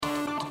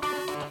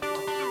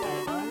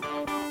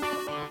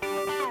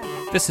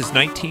This is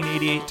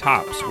 1988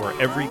 Topps, where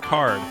every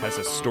card has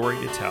a story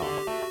to tell.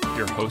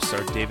 Your hosts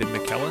are David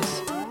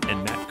McKellis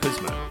and Matt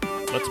Kuzma.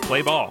 Let's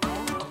play ball.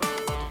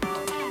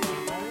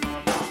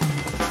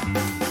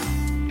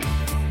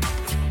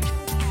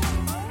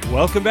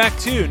 Welcome back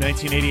to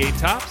 1988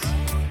 Topps.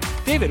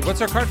 David,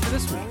 what's our card for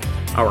this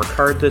week? Our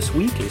card this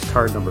week is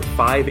card number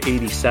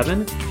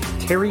 587,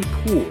 Terry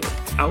Poole,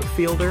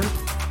 outfielder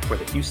for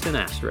the Houston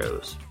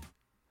Astros.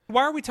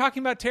 Why are we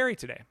talking about Terry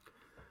today?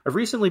 I've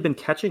recently been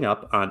catching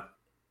up on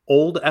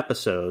old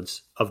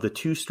episodes of the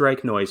Two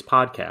Strike Noise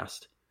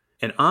podcast.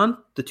 And on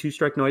the Two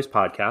Strike Noise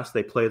podcast,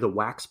 they play the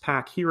Wax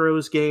Pack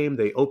Heroes game.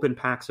 They open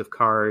packs of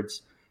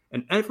cards.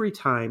 And every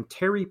time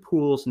Terry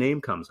Poole's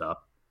name comes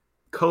up,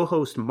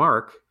 co-host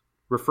Mark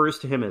refers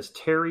to him as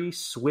Terry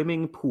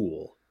Swimming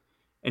Poole.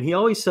 And he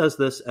always says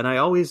this, and I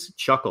always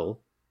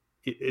chuckle.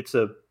 It's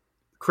a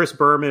Chris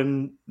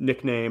Berman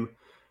nickname,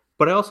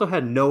 but I also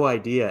had no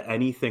idea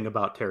anything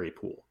about Terry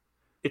Poole.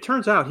 It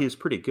turns out he is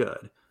pretty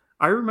good.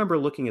 I remember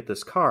looking at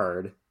this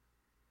card,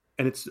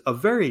 and it's a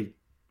very,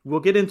 we'll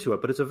get into it,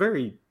 but it's a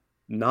very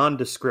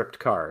nondescript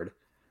card.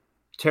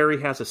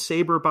 Terry has a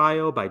Saber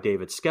bio by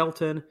David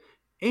Skelton,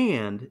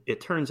 and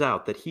it turns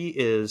out that he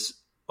is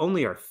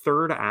only our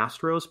third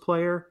Astros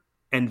player,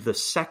 and the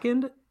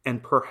second,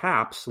 and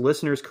perhaps,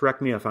 listeners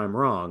correct me if I'm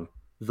wrong,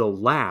 the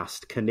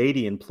last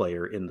Canadian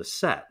player in the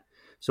set.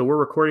 So we're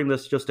recording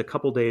this just a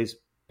couple days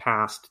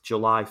past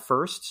July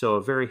 1st, so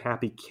a very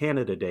happy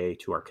Canada Day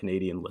to our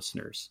Canadian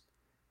listeners.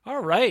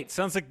 All right.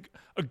 Sounds like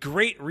a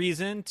great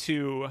reason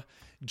to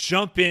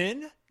jump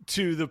in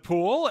to the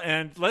pool,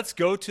 and let's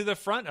go to the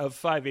front of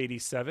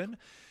 587.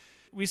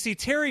 We see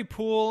Terry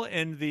Poole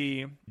in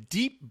the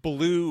deep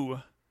blue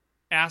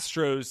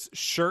Astros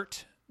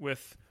shirt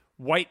with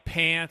white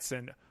pants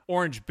and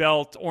orange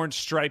belt, orange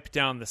stripe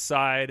down the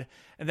side,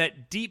 and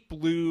that deep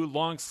blue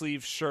long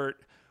sleeve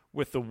shirt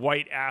with the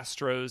white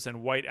Astros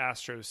and white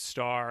Astros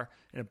star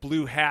and a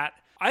blue hat.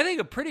 I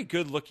think a pretty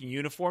good looking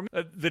uniform.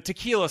 The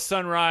Tequila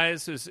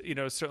Sunrise is,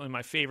 certainly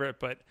my favorite,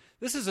 but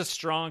this is a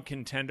strong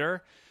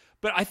contender.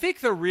 But I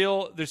think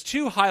there's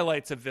two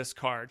highlights of this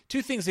card.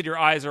 Two things that your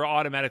eyes are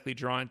automatically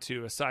drawn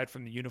to aside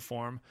from the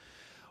uniform.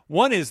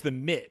 One is the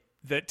mitt,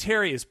 that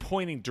Terry is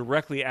pointing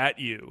directly at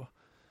you,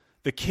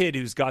 the kid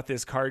who's got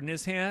this card in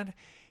his hand.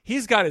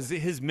 He's got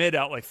his mitt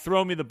out like,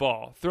 throw me the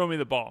ball, throw me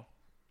the ball.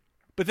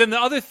 But then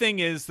the other thing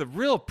is the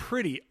real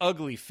pretty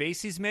ugly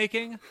face he's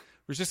making.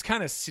 Was just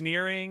kind of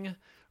sneering,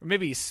 or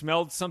maybe he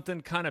smelled something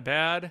kind of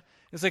bad.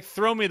 It's like,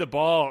 throw me the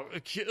ball.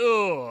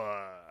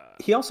 Ugh.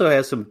 He also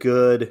has some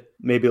good,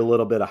 maybe a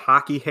little bit of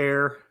hockey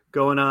hair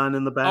going on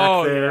in the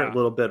back there. Yeah. A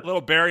little bit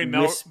little Barry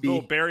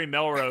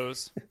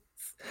Melrose.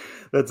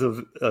 That's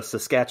a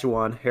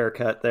Saskatchewan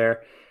haircut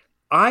there.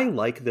 I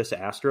like this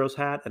Astros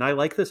hat, and I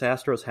like this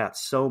Astros hat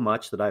so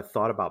much that I've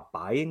thought about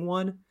buying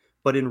one.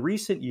 But in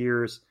recent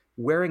years,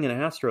 wearing an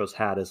Astros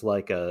hat is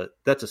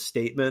that's a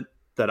statement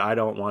that I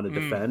don't want to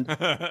defend.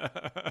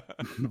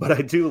 But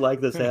I do like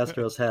this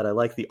Astros hat. I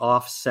like the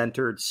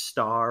off-centered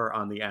star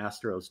on the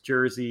Astros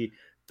jersey.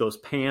 Those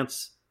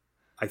pants,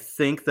 I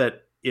think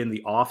that in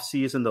the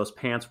off-season, those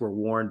pants were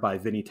worn by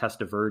Vinny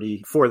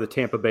Testaverde for the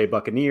Tampa Bay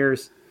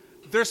Buccaneers.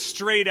 They're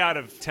straight out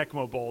of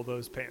Tecmo Bowl,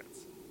 those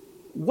pants.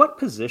 What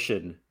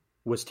position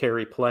was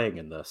Terry playing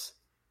in this?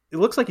 It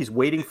looks like he's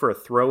waiting for a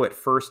throw at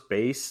first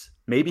base.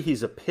 Maybe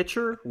he's a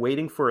pitcher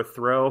waiting for a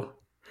throw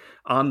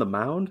on the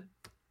mound.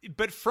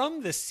 But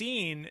from the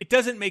scene, it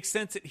doesn't make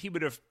sense that he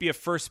would be a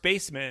first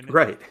baseman,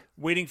 right,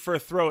 waiting for a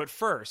throw at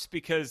first,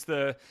 because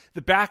the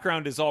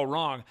background is all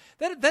wrong.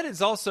 That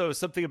is also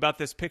something about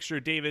this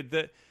picture, David.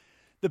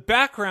 The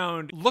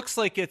background looks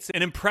like it's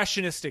an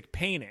impressionistic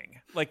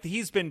painting, like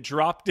he's been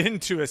dropped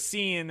into a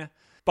scene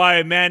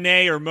by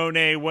Manet or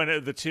Monet, one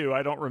of the two.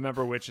 I don't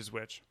remember which is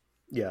which.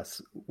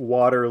 Yes,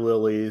 water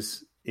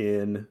lilies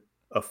in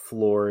a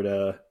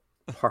Florida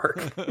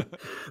park.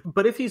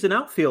 But if he's an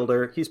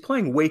outfielder, he's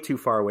playing way too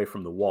far away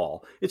from the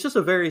wall. It's just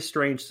a very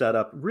strange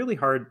setup, really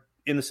hard.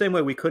 In the same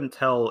way we couldn't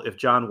tell if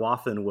John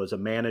Wathan was a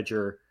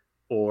manager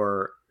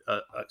or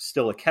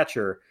still a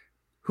catcher.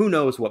 Who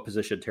knows what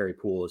position Terry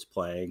Poole is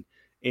playing.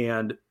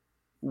 And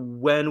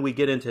when we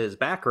get into his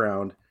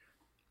background,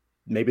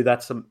 maybe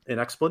that's an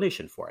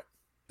explanation for it.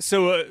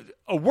 So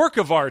a work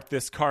of art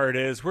this card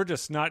is. We're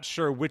just not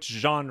sure which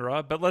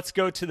genre, but let's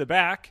go to the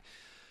back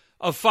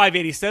of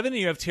 587.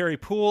 You have Terry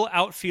Poole,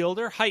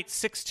 outfielder, height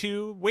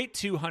 6'2", weight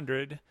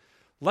 200,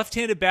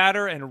 left-handed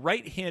batter and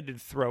right-handed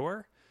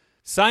thrower.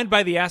 Signed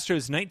by the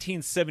Astros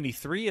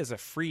 1973 as a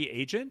free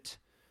agent.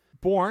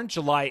 Born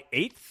July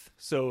 8th,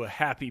 so a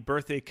happy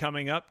birthday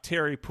coming up.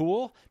 Terry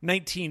Poole,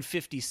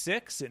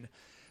 1956, in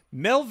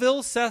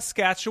Melville,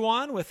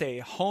 Saskatchewan, with a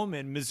home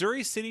in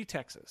Missouri City,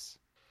 Texas.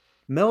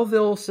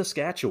 Melville,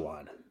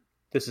 Saskatchewan.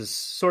 This is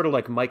sort of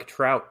like Mike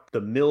Trout,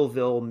 the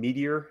Millville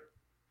Meteor.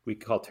 We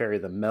call Terry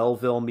the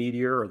Melville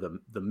Meteor or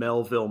the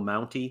Melville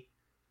Mountie.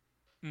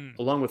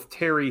 Along with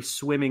Terry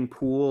Swimming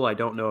Poole. I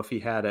don't know if he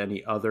had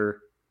any other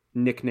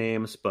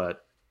nicknames,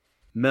 but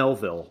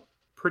Melville,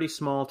 pretty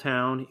small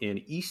town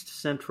in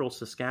east central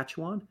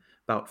Saskatchewan,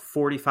 about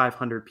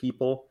 4,500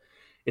 people.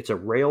 It's a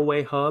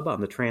railway hub on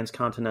the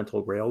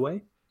Transcontinental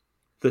Railway.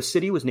 The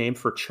city was named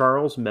for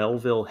Charles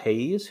Melville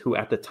Hayes, who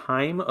at the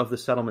time of the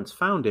settlement's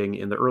founding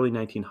in the early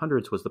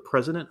 1900s was the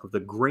president of the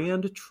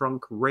Grand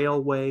Trunk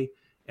Railway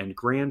and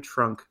Grand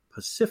Trunk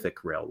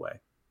Pacific Railway.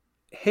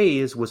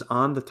 Hayes was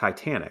on the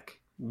Titanic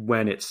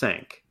when it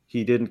sank.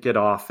 He didn't get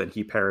off and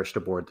he perished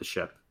aboard the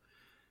ship.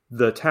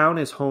 The town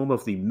is home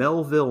of the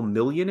Melville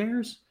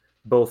Millionaires,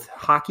 both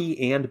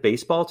hockey and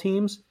baseball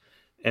teams,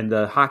 and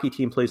the hockey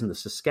team plays in the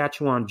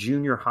Saskatchewan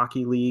Junior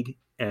Hockey League,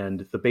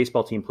 and the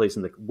baseball team plays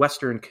in the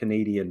Western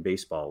Canadian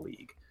Baseball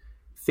League.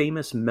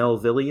 Famous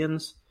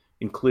Melvillians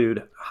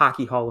include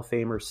Hockey Hall of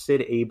Famer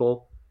Sid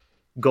Abel,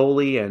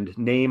 goalie and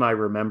name I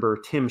remember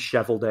Tim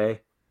Cheveldae,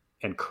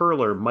 and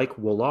curler Mike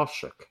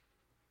Woloschuk,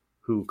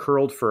 who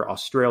curled for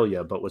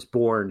Australia but was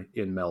born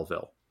in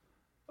Melville.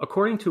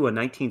 According to a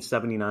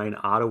 1979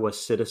 Ottawa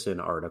Citizen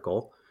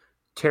article,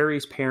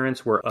 Terry's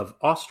parents were of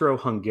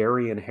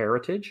Austro-Hungarian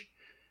heritage,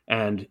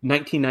 and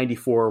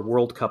 1994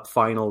 World Cup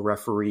final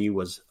referee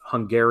was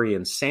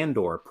Hungarian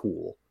Sandor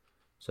Pool.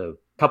 So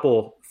a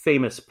couple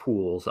famous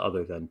pools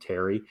other than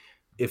Terry.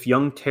 If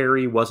young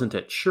Terry wasn't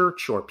at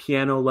church or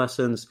piano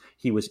lessons,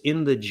 he was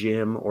in the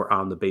gym or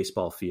on the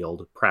baseball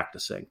field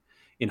practicing.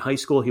 In high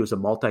school, he was a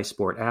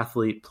multi-sport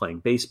athlete, playing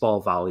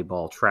baseball,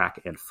 volleyball,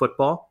 track, and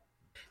football.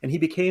 And he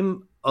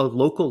became a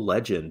local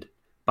legend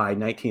by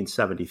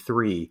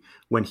 1973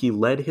 when he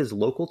led his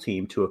local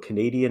team to a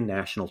Canadian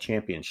national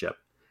championship.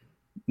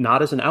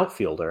 Not as an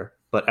outfielder,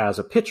 but as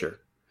a pitcher.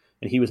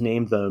 And he was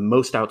named the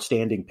most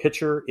outstanding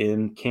pitcher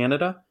in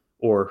Canada,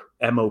 or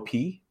MOP,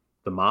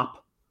 the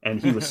MOP.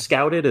 And he was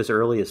scouted as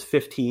early as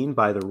 15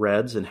 by the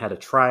Reds and had a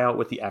tryout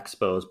with the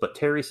Expos. But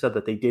Terry said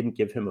that they didn't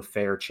give him a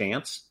fair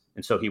chance,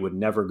 and so he would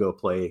never go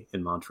play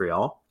in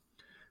Montreal.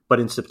 But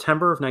in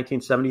September of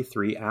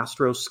 1973,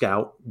 Astros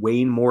scout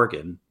Wayne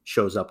Morgan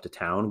shows up to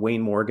town.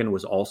 Wayne Morgan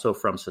was also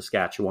from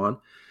Saskatchewan.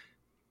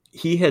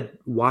 He had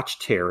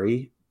watched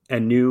Terry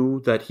and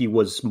knew that he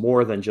was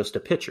more than just a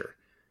pitcher.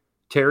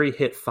 Terry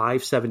hit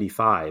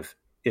 .575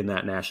 in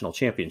that national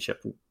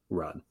championship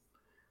run.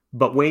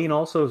 But Wayne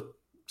also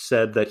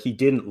said that he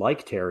didn't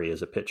like Terry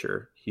as a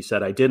pitcher. He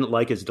said, "I didn't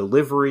like his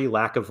delivery,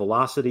 lack of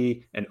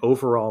velocity, and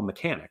overall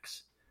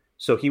mechanics."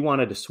 So he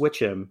wanted to switch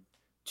him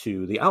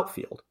to the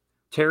outfield.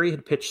 Terry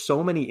had pitched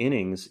so many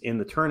innings in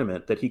the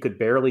tournament that he could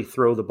barely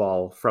throw the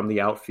ball from the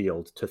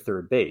outfield to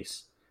third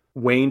base.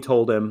 Wayne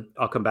told him,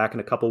 "I'll come back in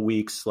a couple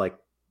weeks,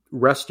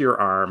 rest your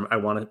arm. I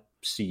want to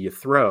see you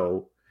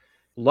throw."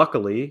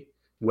 Luckily,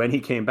 when he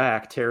came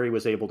back, Terry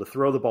was able to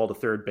throw the ball to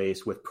third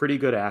base with pretty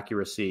good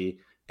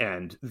accuracy,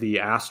 and the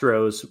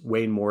Astros,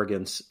 Wayne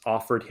Morgan's,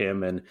 offered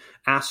him an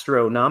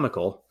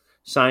astronomical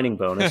signing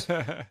bonus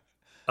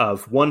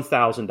of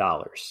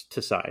 $1,000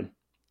 to sign.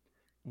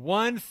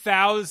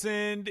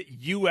 $1,000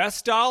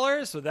 US?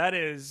 So that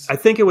is... I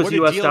think it was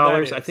US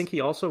dollars. I think he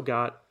also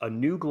got a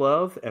new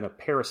glove and a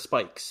pair of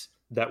spikes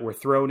that were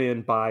thrown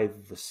in by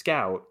the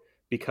scout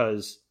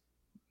because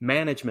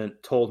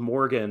management told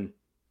Morgan,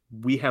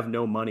 "We have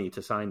no money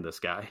to sign this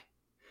guy."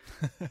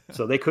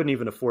 So they couldn't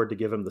even afford to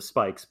give him the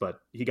spikes, but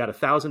he got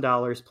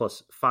 $1,000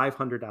 plus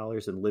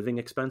 $500 in living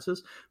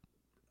expenses.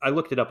 I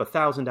looked it up.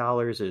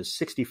 $1,000 is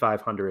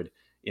 $6,500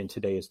 in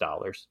today's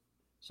dollars.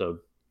 So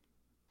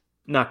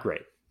not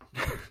great.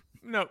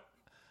 No,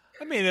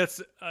 I mean,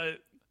 it's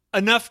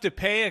enough to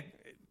pay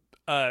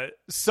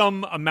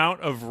some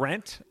amount of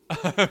rent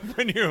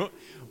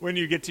when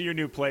you get to your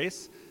new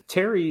place.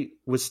 Terry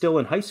was still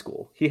in high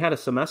school. He had a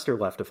semester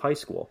left of high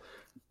school.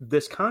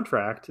 This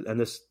contract and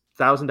this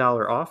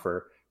 $1,000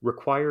 offer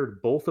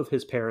required both of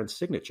his parents'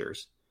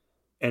 signatures.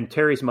 And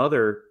Terry's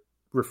mother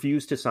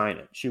refused to sign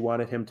it. She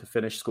wanted him to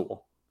finish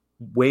school.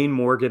 Wayne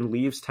Morgan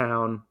leaves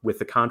town with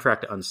the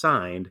contract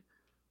unsigned,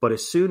 but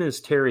as soon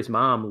as Terry's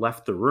mom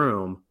left the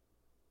room,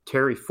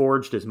 Terry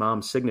forged his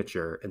mom's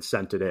signature and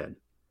sent it in.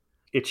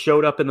 It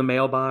showed up in the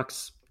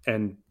mailbox,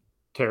 and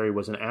Terry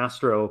was an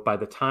Astro. By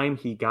the time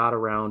he got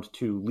around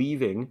to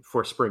leaving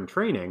for spring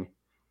training,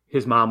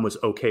 his mom was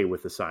okay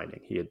with the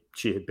signing.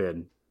 She had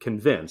been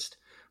convinced.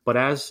 But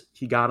as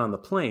he got on the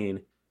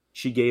plane,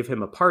 she gave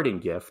him a parting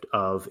gift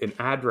of an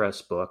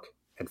address book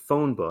and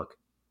phone book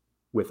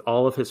with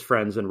all of his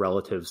friends and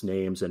relatives'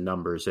 names and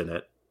numbers in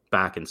it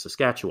back in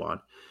Saskatchewan.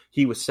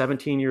 He was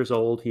 17 years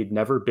old. He'd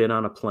never been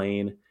on a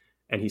plane,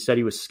 and he said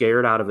he was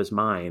scared out of his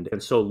mind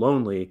and so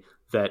lonely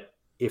that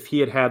if he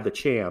had had the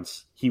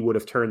chance, he would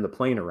have turned the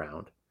plane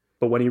around.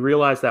 But when he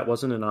realized that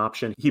wasn't an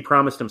option, he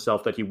promised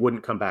himself that he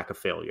wouldn't come back a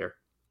failure.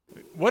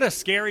 What a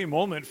scary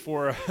moment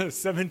for a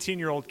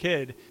 17-year-old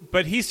kid.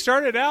 But he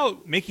started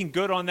out making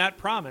good on that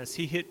promise.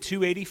 He hit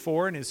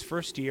 .284 in his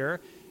first year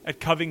at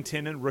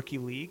Covington and Rookie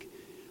League.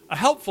 A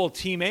helpful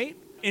teammate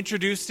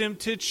introduced him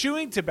to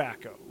chewing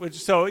tobacco,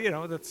 that's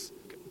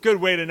a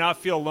good way to not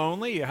feel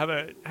lonely. You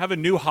have a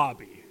new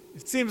hobby.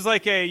 It seems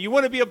like you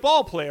want to be a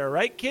ball player,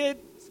 right, kid?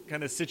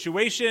 Kind of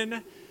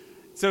situation.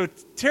 So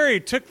Terry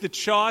took the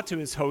chaw to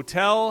his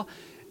hotel,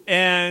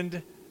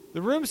 and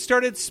the room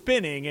started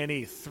spinning, and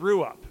he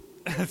threw up.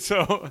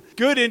 So,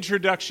 good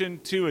introduction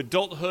to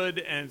adulthood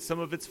and some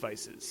of its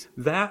vices.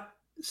 That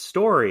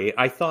story,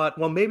 I thought,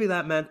 well, maybe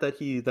that meant that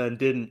he then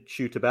didn't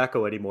chew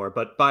tobacco anymore.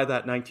 But by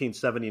that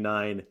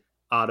 1979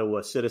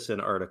 Ottawa Citizen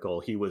article,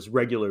 he was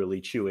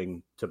regularly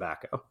chewing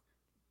tobacco.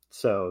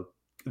 So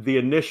the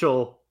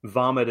initial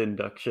vomit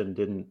induction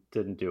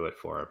didn't do it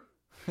for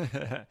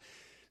him.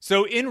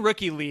 So in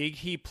Rookie League,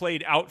 he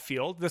played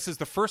outfield. This is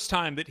the first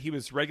time that he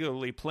was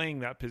regularly playing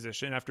that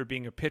position after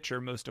being a pitcher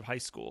most of high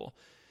school.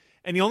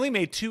 And he only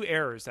made 2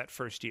 errors that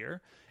first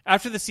year.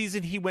 After the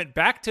season, he went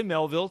back to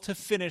Melville to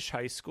finish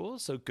high school.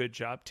 So good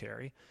job,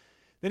 Terry.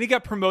 Then he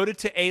got promoted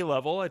to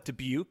A-level at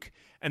Dubuque.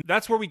 And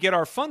that's where we get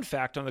our fun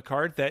fact on the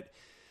card that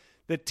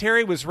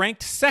Terry was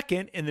ranked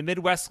second in the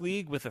Midwest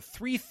League with a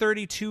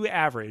 .332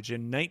 average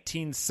in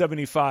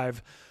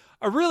 1975.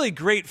 A really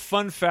great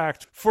fun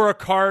fact for a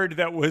card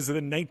that was the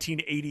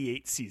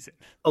 1988 season.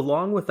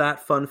 Along with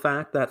that fun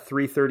fact, that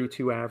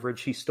 .332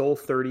 average, he stole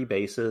 30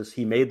 bases.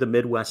 He made the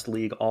Midwest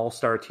League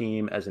All-Star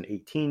team as an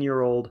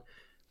 18-year-old.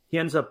 He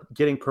ends up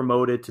getting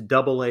promoted to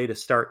Double-A to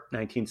start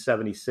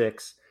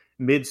 1976.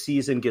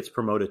 Mid-season gets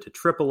promoted to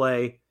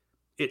Triple-A.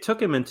 It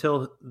took him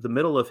until the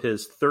middle of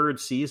his 3rd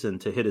season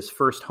to hit his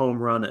first home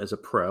run as a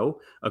pro,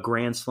 a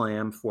grand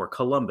slam for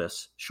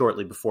Columbus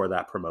shortly before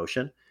that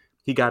promotion.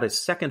 He got his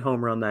 2nd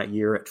home run that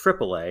year at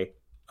AAA,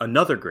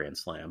 another grand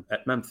slam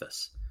at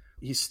Memphis.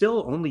 He's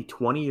still only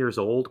 20 years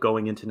old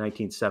going into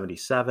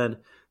 1977.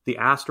 The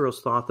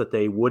Astros thought that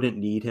they wouldn't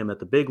need him at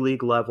the big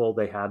league level.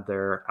 They had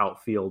their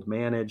outfield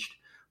managed.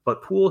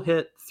 But Poole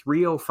hit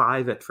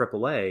 .305 at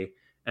AAA,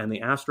 and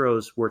the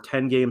Astros were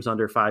 10 games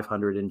under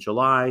 500 in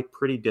July.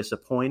 Pretty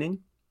disappointing.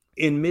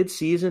 In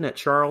midseason at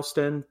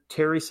Charleston,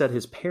 Terry said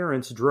his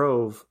parents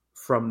drove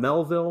from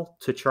Melville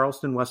to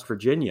Charleston, West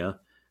Virginia,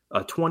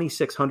 a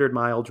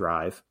 2,600-mile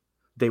drive.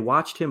 They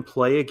watched him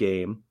play a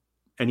game,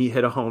 and he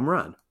hit a home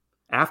run.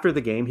 After the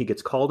game, he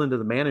gets called into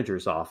the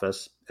manager's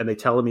office, and they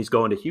tell him he's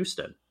going to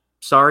Houston.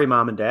 Sorry,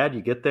 Mom and Dad,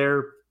 you get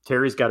there,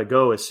 Terry's got to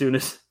go as soon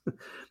as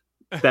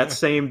that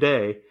same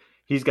day.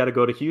 He's got to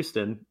go to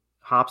Houston,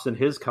 hops in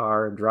his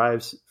car, and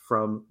drives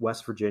from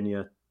West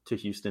Virginia to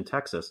Houston,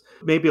 Texas.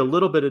 Maybe a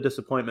little bit of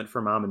disappointment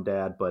for Mom and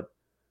Dad, but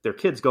their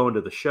kid's going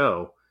to the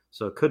show,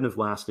 so it couldn't have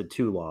lasted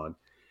too long.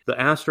 The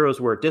Astros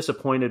were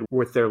disappointed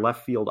with their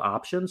left field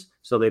options,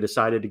 so they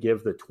decided to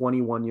give the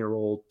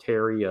 21-year-old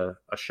Terry a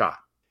shot.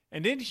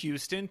 And in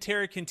Houston,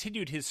 Terry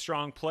continued his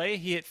strong play.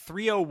 He hit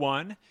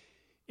 .301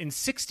 in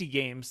 60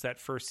 games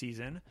that first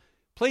season,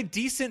 played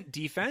decent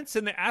defense,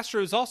 and the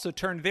Astros also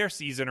turned their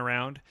season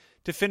around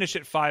to finish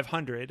at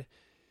 .500.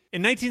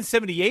 In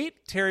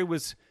 1978, Terry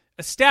was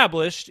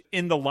established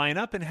in the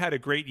lineup and had a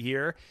great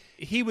year.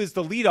 He was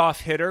the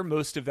leadoff hitter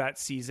most of that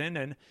season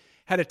and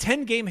had a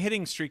 10-game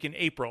hitting streak in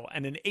April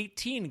and an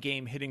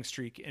 18-game hitting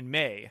streak in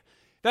May.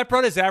 That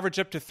brought his average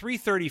up to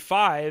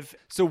 .335,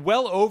 so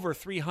well over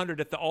 300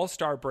 at the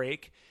All-Star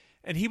break,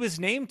 and he was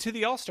named to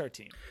the All-Star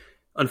team.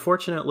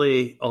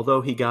 Unfortunately,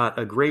 although he got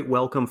a great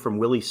welcome from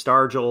Willie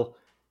Stargell,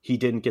 he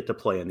didn't get to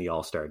play in the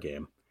All-Star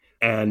game.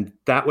 And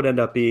that would end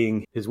up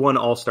being his one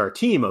All-Star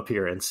team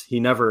appearance.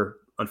 He never,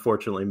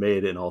 unfortunately,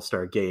 made an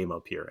All-Star game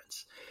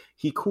appearance.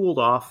 He cooled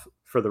off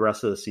for the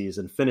rest of the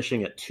season,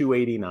 finishing at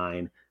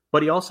 .289,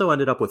 but he also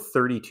ended up with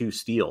 32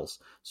 steals.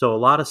 So a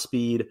lot of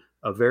speed,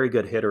 a very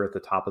good hitter at the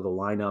top of the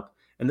lineup.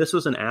 And this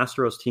was an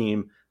Astros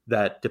team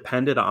that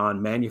depended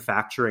on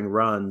manufacturing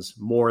runs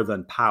more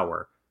than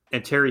power.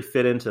 And Terry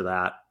fit into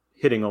that,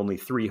 hitting only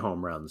 3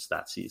 home runs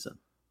that season.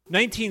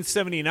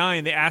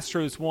 1979, the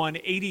Astros won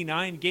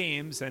 89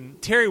 games,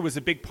 and Terry was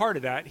a big part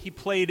of that. He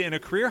played in a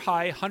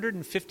career-high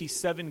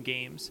 157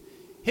 games,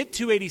 hit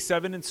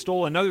 .287 and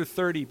stole another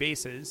 30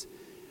 bases,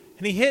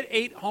 and he hit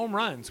 8 home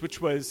runs,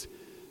 which was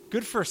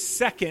good for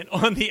second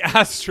on the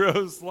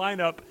Astros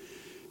lineup.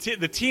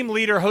 The team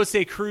leader,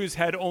 Jose Cruz,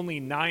 had only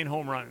 9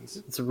 home runs.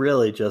 It's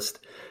really just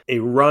a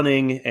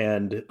running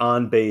and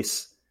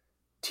on-base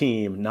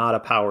team, not a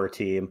power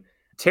team.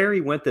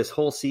 Terry went this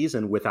whole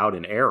season without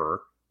an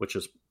error, which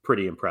is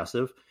pretty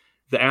impressive.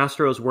 The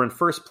Astros were in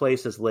first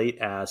place as late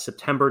as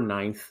September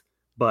 9th,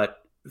 but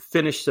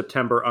finished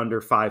September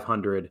under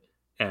 500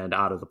 and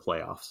out of the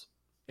playoffs.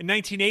 In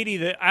 1980,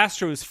 the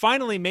Astros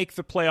finally make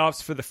the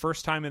playoffs for the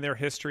first time in their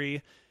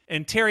history,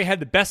 and Terry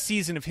had the best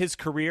season of his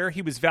career.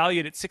 He was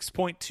valued at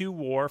 6.2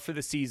 WAR for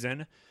the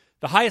season,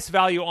 the highest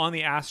value on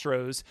the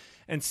Astros,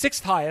 and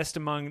 6th highest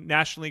among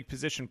National League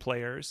position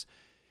players.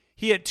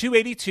 He had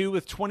 .282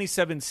 with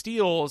 27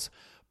 steals,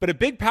 but a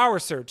big power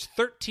surge,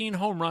 13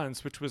 home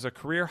runs, which was a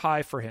career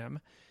high for him.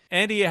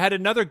 And he had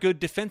another good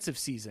defensive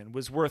season,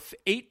 was worth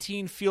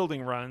 18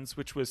 fielding runs,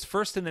 which was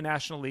first in the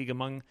National League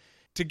among.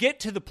 To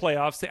get to the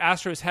playoffs, the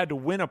Astros had to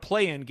win a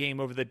play-in game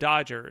over the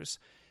Dodgers,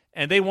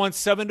 and they won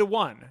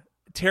 7-1.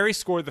 Terry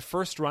scored the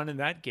first run in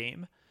that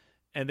game,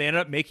 and they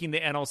ended up making the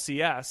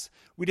NLCS.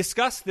 We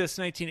discussed this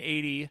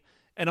 1980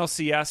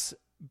 NLCS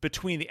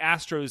between the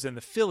Astros and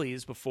the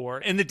Phillies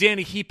before in the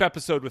Danny Heap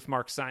episode with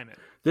Mark Simon.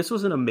 This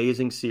was an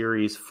amazing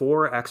series,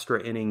 4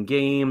 extra inning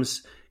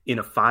games. in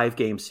a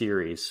 5-game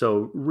series.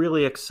 So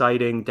really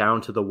exciting,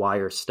 down to the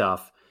wire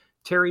stuff.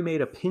 Terry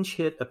made a pinch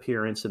hit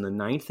appearance in the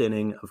 9th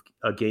inning of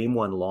a Game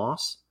 1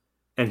 loss,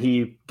 and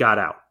he got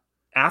out.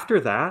 After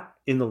that,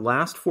 in the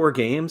last 4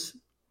 games,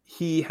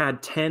 he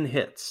had 10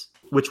 hits,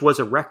 which was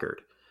a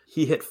record.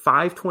 He hit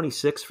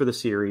 .526 for the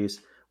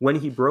series. When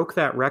he broke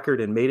that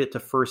record and made it to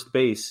first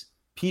base,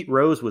 Pete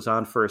Rose was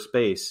on first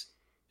base,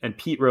 and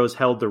Pete Rose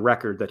held the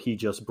record that he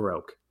just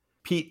broke.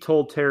 Pete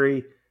told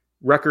Terry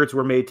records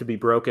were made to be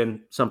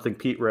broken, something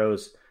Pete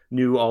Rose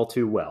knew all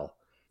too well.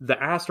 The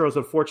Astros,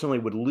 unfortunately,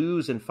 would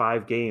lose in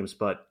 5 games,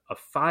 but a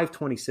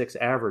 .526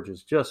 average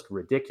is just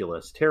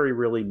ridiculous. Terry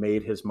really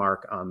made his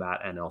mark on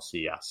that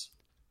NLCS.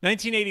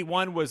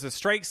 1981 was a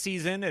strike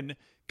season, and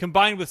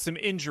combined with some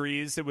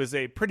injuries, it was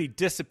a pretty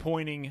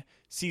disappointing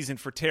season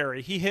for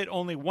Terry. He hit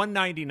only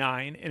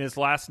 .199 in his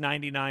last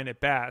 99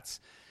 at-bats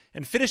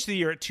and finished the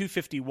year at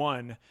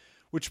 .251,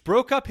 which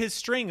broke up his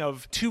string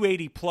of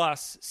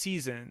 .280-plus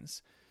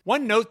seasons.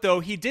 One note,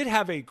 though, he did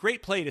have a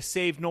great play to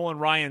save Nolan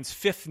Ryan's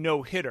 5th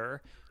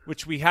no-hitter,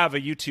 which we have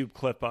a YouTube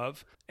clip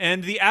of.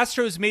 And the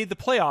Astros made the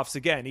playoffs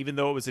again, even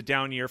though it was a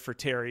down year for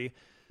Terry.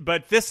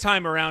 But this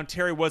time around,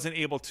 Terry wasn't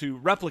able to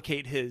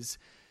replicate his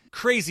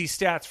crazy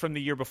stats from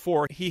the year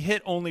before. He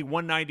hit only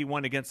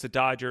 .191 against the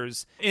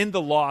Dodgers in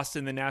the loss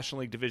in the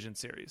National League Division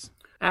Series.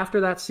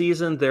 After that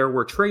season, there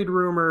were trade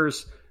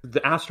rumors. The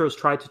Astros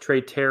tried to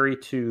trade Terry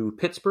to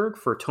Pittsburgh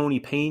for Tony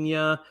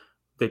Pena.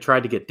 They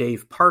tried to get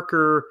Dave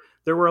Parker.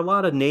 There were a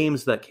lot of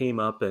names that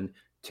came up, and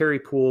Terry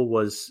Poole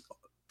was,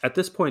 at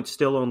this point,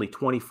 still only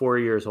 24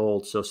 years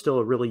old, so still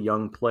a really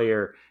young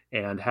player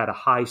and had a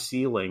high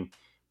ceiling.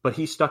 But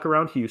he stuck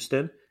around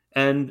Houston,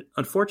 and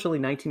unfortunately,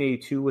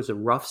 1982 was a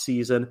rough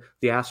season.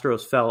 The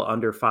Astros fell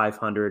under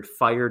 .500,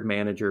 fired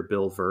manager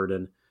Bill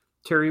Virdon.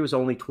 Terry was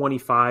only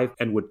 25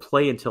 and would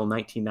play until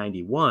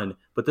 1991,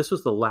 but this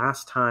was the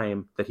last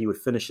time that he would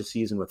finish a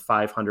season with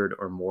 .500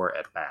 or more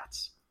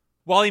at-bats.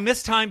 While he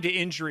missed time to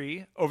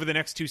injury over the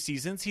next 2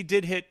 seasons, he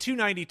did hit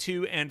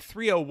 .292 and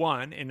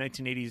 .301 in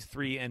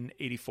 1983 and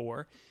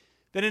 84.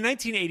 Then in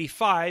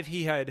 1985,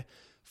 he had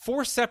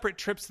 4 separate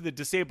trips to the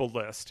disabled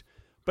list,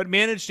 but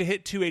managed to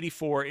hit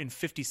 .284 in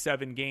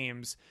 57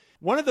 games.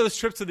 One of those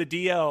trips to the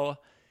DL,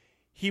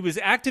 he was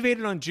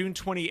activated on June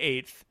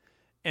 28th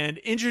and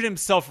injured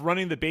himself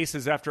running the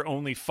bases after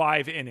only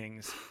 5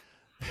 innings.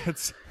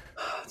 It's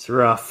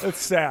rough.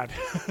 It's sad.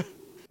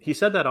 He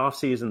said that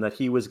offseason that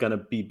he was going to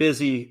be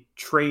busy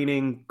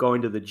training,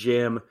 going to the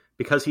gym,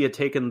 because he had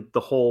taken the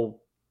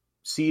whole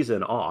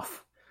season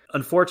off.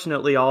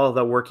 Unfortunately, all of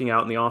the working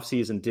out in the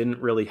offseason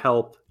didn't really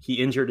help. He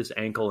injured his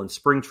ankle in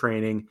spring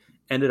training,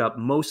 ended up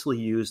mostly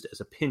used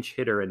as a pinch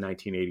hitter in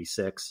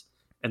 1986,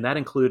 and that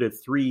included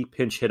 3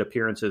 pinch hit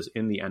appearances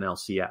in the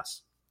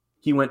NLCS.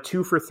 He went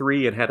 2 for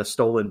 3 and had a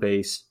stolen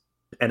base,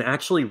 and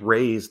actually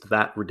raised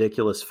that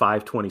ridiculous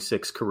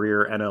 .526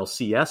 career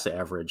NLCS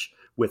average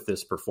with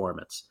this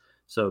performance.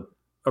 So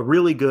a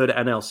really good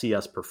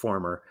NLCS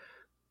performer.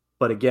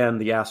 But again,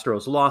 the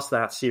Astros lost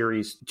that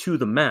series to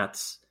the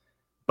Mets,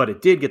 but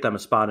it did get them a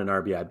spot in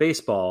RBI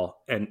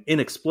baseball. And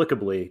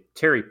inexplicably,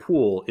 Terry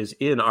Poole is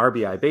in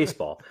RBI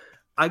baseball.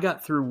 I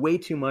got through way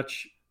too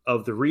much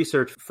of the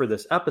research for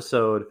this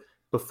episode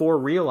before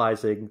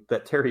realizing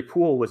that Terry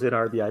Poole was in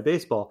RBI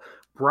baseball.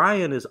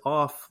 Brian is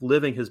off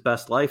living his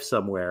best life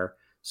somewhere,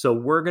 so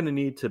we're going to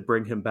need to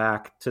bring him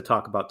back to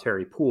talk about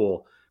Terry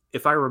Poole.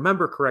 If I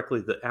remember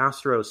correctly, the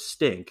Astros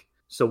stink.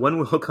 So when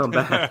we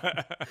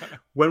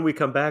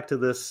come back to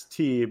this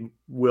team,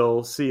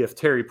 we'll see if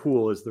Terry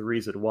Poole is the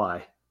reason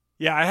why.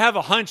 Yeah, I have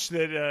a hunch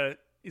that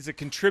is a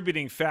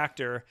contributing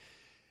factor.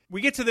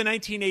 We get to the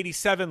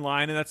 1987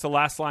 line, and that's the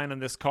last line on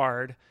this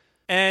card.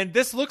 And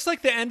this looks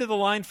like the end of the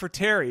line for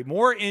Terry.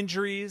 More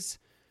injuries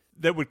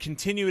that would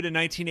continue into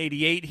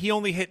 1988. He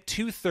only hit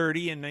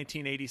 .230 in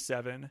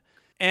 1987.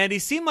 And he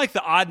seemed like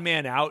the odd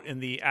man out in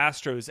the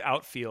Astros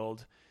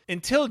outfield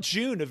until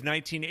June of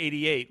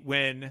 1988,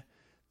 when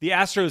the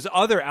Astros'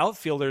 other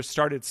outfielders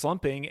started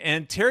slumping,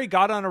 and Terry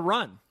got on a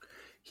run.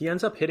 He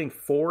ends up hitting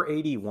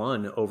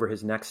 .481 over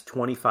his next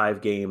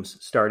 25 games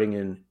starting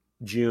in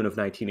June of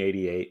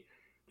 1988.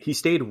 He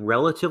stayed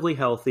relatively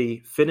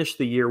healthy, finished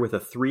the year with a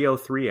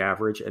 .303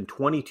 average and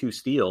 22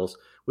 steals,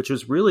 which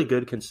was really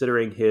good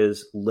considering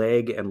his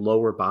leg and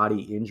lower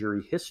body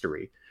injury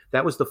history.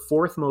 That was the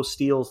 4th most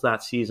steals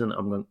that season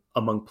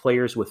among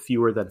players with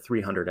fewer than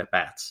 300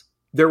 at-bats.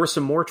 There were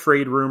some more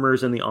trade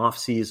rumors in the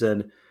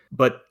offseason,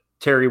 but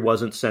Terry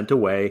wasn't sent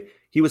away.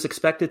 He was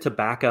expected to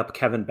back up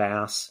Kevin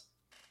Bass,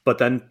 but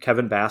then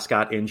Kevin Bass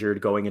got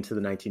injured going into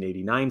the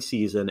 1989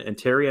 season, and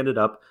Terry ended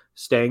up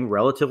staying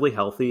relatively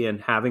healthy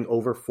and having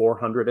over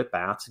 400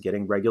 at-bats,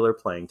 getting regular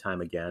playing time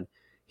again,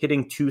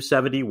 hitting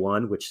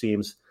 .271, which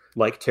seems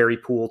like Terry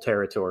Poole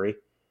territory,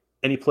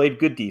 and he played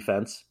good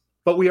defense.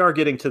 But we are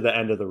getting to the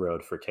end of the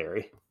road for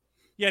Terry.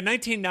 Yeah,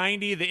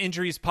 1990, the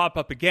injuries pop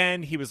up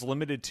again. He was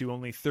limited to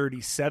only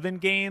 37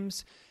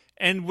 games.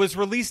 and was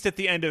released at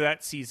the end of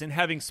that season,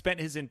 having spent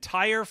his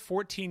entire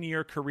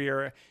 14-year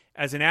career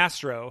as an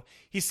Astro.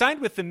 He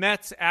signed with the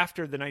Mets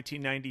after the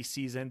 1990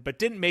 season, but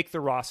didn't make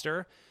the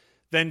roster,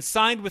 then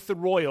signed with the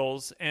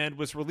Royals and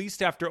was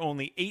released after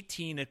only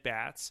 18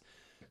 at-bats.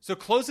 So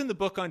closing the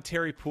book on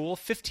Terry Poole,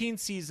 15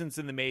 seasons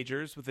in the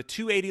majors with a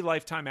 .280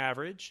 lifetime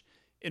average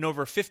in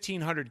over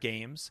 1,500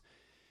 games,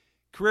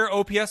 career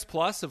OPS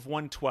plus of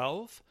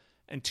 112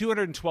 and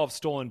 212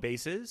 stolen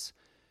bases,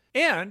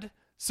 and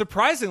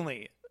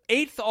surprisingly,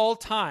 8th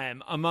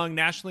all-time among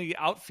National League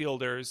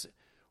outfielders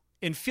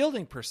in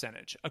fielding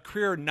percentage, a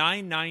career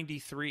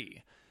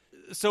 .993.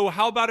 So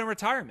how about in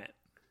retirement?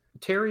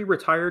 Terry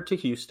retired to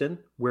Houston,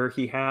 where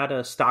he had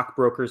a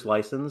stockbroker's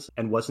license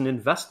and was an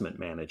investment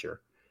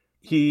manager.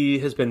 He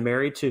has been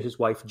married to his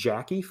wife,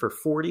 Jackie, for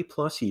 40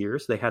 plus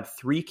years. They had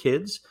 3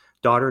 kids,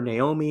 daughter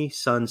Naomi,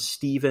 sons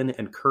Stephen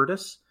and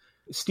Curtis.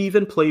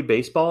 Stephen played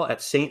baseball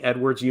at St.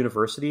 Edward's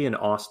University in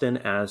Austin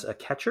as a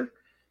catcher.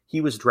 He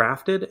was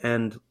drafted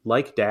and,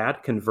 like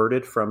Dad,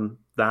 converted from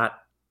that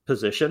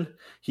position.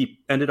 He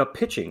ended up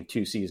pitching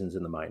 2 seasons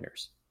in the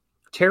minors.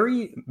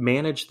 Terry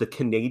managed the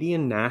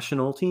Canadian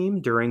national team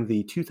during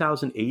the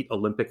 2008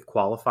 Olympic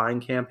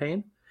qualifying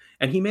campaign,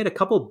 and he made a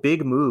couple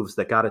big moves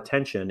that got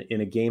attention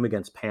in a game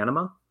against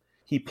Panama.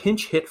 He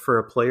pinch hit for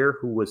a player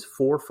who was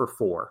 4 for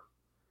 4,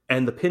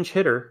 and the pinch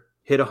hitter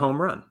hit a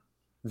home run.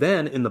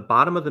 Then, in the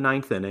bottom of the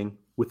 9th inning,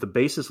 with the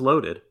bases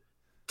loaded,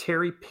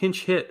 Terry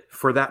pinch hit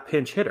for that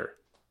pinch hitter.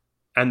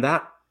 And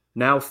that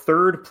now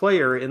 3rd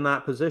player in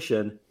that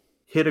position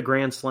hit a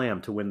grand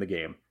slam to win the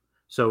game.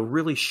 So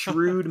really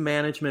shrewd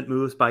management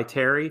moves by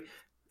Terry,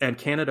 and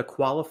Canada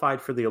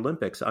qualified for the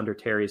Olympics under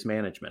Terry's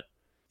management.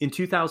 In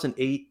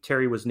 2008,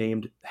 Terry was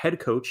named head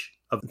coach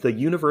of the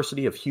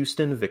University of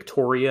Houston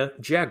Victoria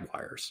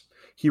Jaguars.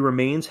 He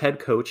remains head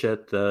coach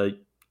at the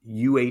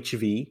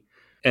UHV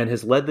and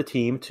has led the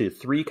team to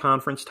 3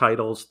 conference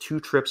titles, 2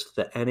 trips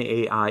to the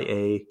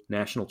NAIA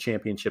National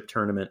Championship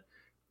Tournament,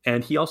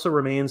 and he also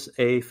remains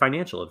a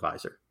financial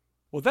advisor.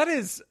 Well, that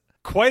is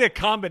quite a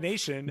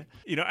combination,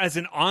 as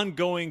an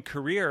ongoing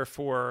career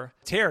for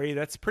Terry.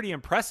 That's pretty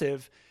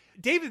impressive.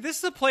 David, this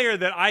is a player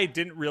that I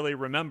didn't really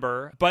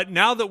remember, but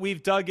now that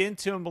we've dug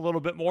into him a little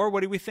bit more,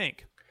 what do we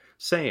think?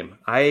 Same.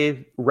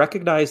 I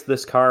recognize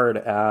this card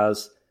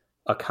as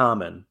a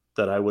common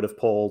that I would have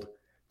pulled,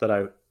 that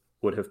I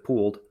would have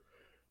pooled.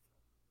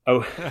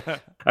 Oh,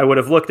 I would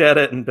have looked at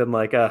it and been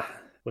like,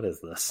 what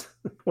is this?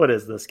 What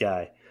is this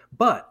guy?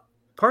 But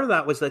part of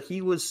that was that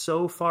he was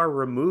so far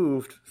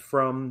removed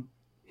from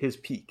his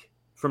peak.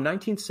 From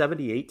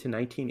 1978 to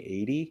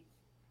 1980,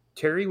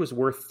 Terry was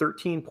worth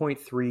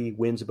 13.3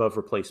 wins above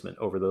replacement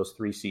over those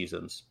 3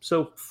 seasons.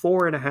 So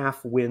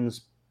 4.5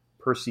 wins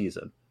per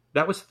season.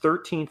 That was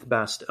 13th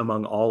best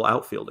among all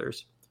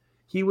outfielders.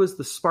 He was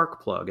the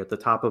spark plug at the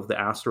top of the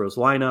Astros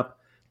lineup.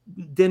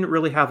 Didn't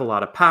really have a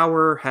lot of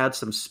power, had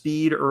some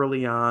speed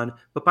early on,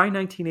 but by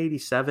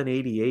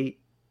 1987-88,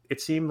 it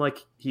seemed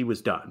like he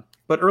was done.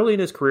 But early in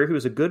his career, he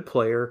was a good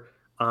player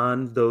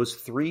on those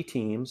 3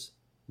 teams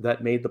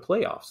that made the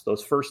playoffs,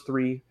 those first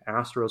 3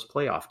 Astros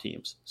playoff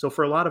teams. So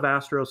for a lot of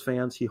Astros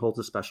fans, he holds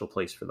a special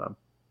place for them.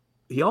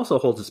 He also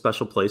holds a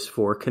special place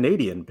for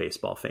Canadian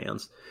baseball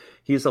fans.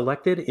 He is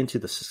elected into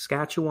the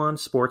Saskatchewan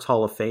Sports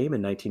Hall of Fame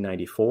in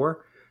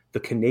 1994,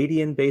 the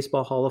Canadian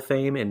Baseball Hall of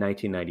Fame in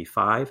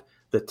 1995,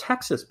 the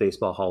Texas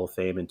Baseball Hall of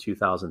Fame in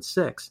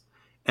 2006,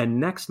 and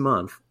next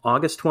month,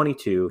 August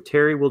 22,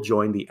 Terry will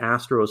join the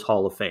Astros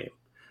Hall of Fame,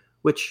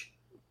 which,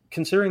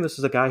 considering this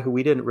is a guy who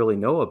we didn't really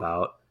know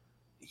about,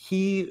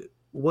 he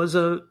was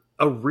a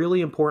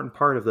really important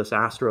part of this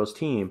Astros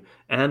team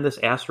and this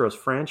Astros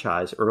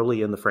franchise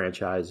early in the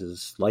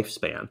franchise's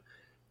lifespan.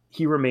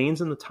 He remains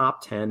in the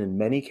top 10 in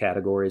many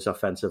categories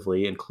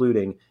offensively,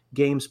 including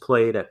games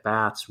played, at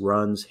bats,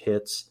 runs,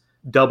 hits,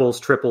 doubles,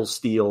 triples,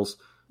 steals.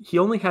 He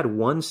only had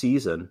 1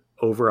 season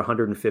over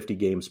 150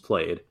 games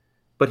played,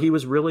 but he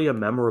was really a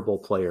memorable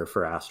player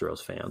for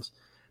Astros fans.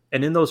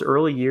 And in those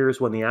early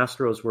years when the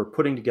Astros were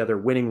putting together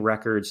winning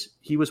records,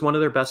 he was one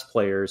of their best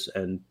players,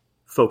 and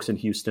folks in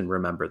Houston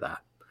remember that.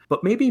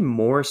 But maybe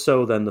more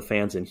so than the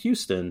fans in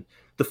Houston,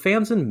 the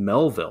fans in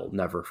Melville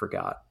never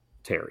forgot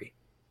Terry.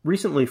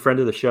 Recently, friend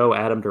of the show,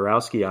 Adam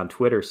Dorowski on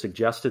Twitter,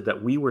 suggested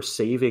that we were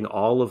saving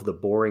all of the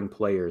boring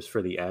players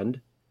for the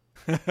end.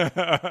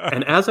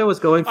 And as I was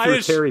going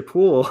through Terry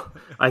Poole,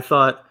 I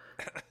thought,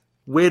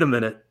 wait a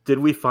minute, did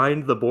we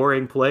find the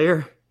boring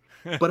player?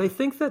 But I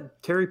think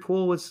that Terry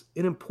Poole was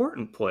an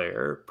important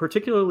player,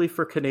 particularly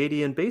for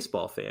Canadian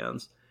baseball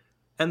fans.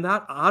 And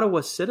that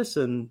Ottawa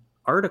Citizen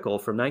article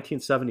from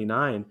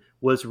 1979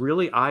 was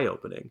really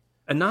eye-opening.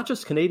 And not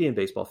just Canadian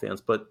baseball fans,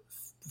 but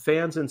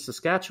fans in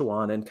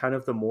Saskatchewan and kind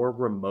of the more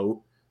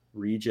remote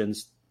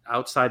regions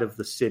outside of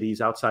the cities,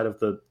 outside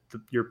of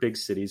your big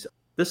cities.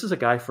 This is a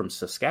guy from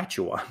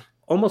Saskatchewan.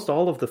 Almost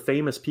all of the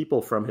famous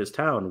people from his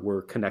town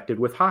were connected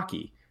with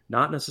hockey,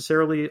 not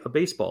necessarily a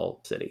baseball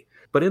city.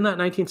 But in that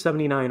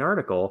 1979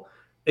 article,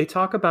 they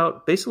talk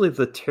about basically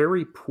the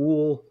Terry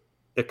Poole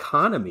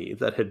economy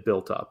that had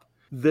built up.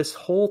 this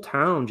whole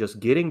town just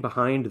getting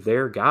behind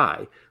their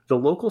guy. The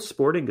local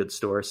sporting goods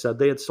store said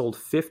they had sold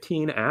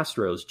 15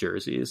 Astros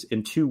jerseys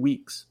in 2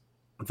 weeks.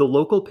 The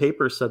local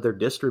paper said their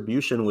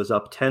distribution was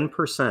up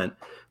 10%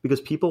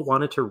 because people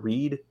wanted to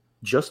read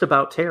just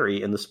about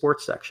Terry in the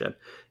sports section.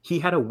 He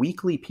had a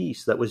weekly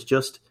piece that was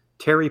just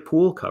Terry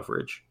Poole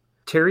coverage.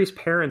 Terry's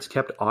parents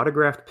kept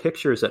autographed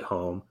pictures at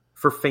home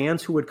for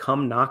fans who would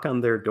come knock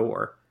on their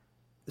door.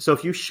 So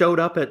if you showed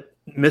up at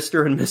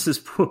Mr. and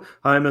Mrs. Poole,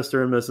 hi,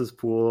 Mr. and Mrs.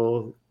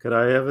 Poole, could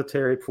I have a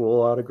Terry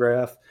Poole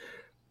autograph?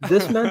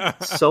 This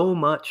meant so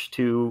much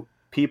to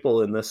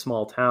people in this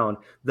small town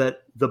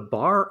that the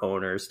bar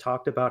owners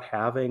talked about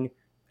having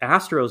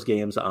Astros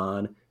games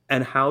on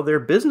and how their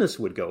business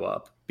would go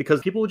up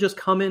because people would just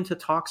come in to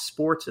talk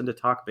sports and to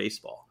talk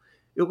baseball.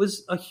 It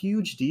was a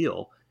huge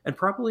deal, and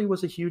probably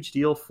was a huge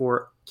deal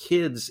for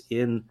kids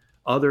in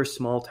other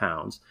small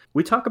towns.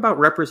 We talk about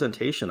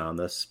representation on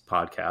this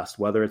podcast,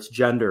 whether it's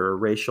gender or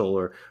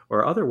racial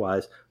or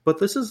otherwise, but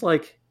this is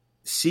like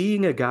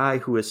seeing a guy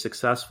who is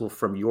successful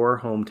from your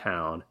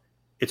hometown.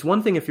 It's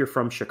one thing if you're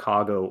from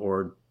Chicago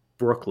or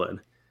Brooklyn.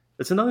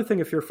 It's another thing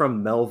if you're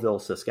from Melville,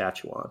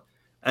 Saskatchewan.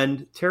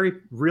 And Terry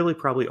really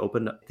probably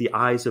opened the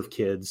eyes of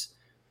kids,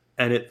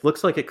 and it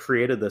looks like it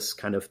created this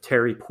kind of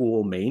Terry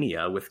Poole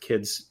mania with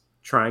kids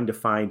trying to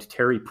find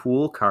Terry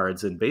Poole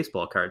cards in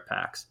baseball card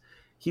packs.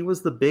 He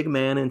was the big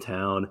man in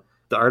town.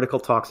 The article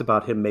talks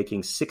about him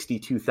making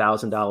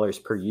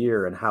 $62,000 per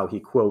year and how he,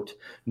 quote,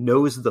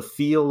 knows the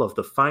feel of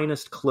the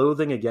finest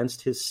clothing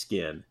against his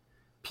skin.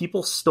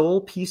 People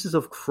stole pieces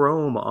of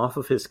chrome off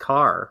of his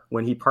car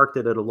when he parked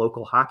it at a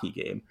local hockey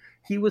game.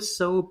 He was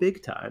so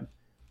big time.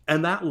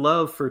 And that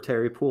love for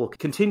Terry Poole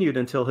continued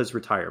until his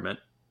retirement.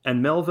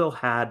 And Melville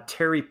had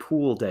Terry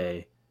Poole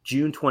Day,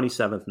 June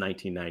 27th,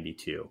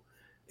 1992.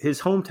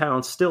 His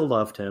hometown still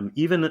loved him.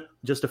 Even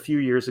just a few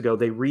years ago,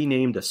 they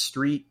renamed a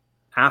street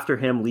after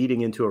him leading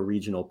into a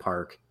regional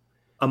park.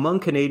 Among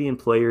Canadian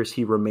players,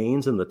 he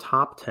remains in the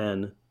top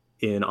 10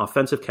 in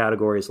offensive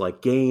categories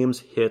like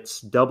games,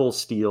 hits, double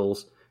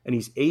steals, and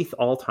he's 8th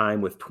all-time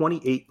with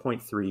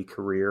 28.3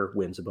 career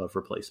wins above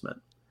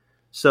replacement.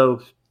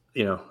 So,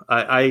 you know,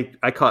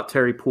 I caught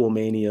Terry Poole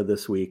mania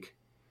this week.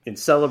 In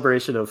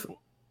celebration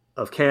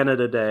of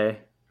Canada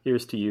Day,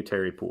 here's to you,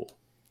 Terry Poole.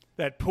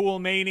 That Poole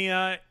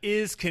mania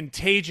is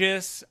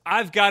contagious.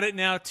 I've got it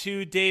now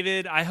too,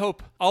 David. I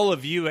hope all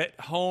of you at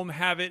home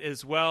have it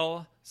as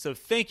well. So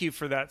thank you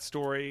for that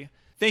story.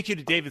 Thank you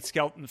to David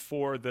Skelton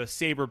for the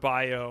Sabre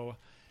bio.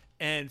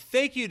 And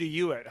thank you to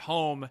you at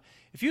home.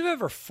 If you've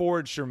ever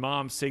forged your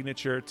mom's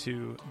signature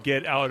to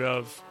get out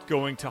of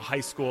going to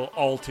high school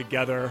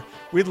altogether,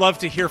 we'd love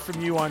to hear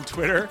from you on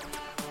Twitter.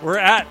 We're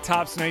at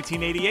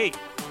Tops1988.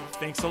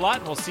 Thanks a lot,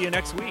 and we'll see you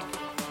next week.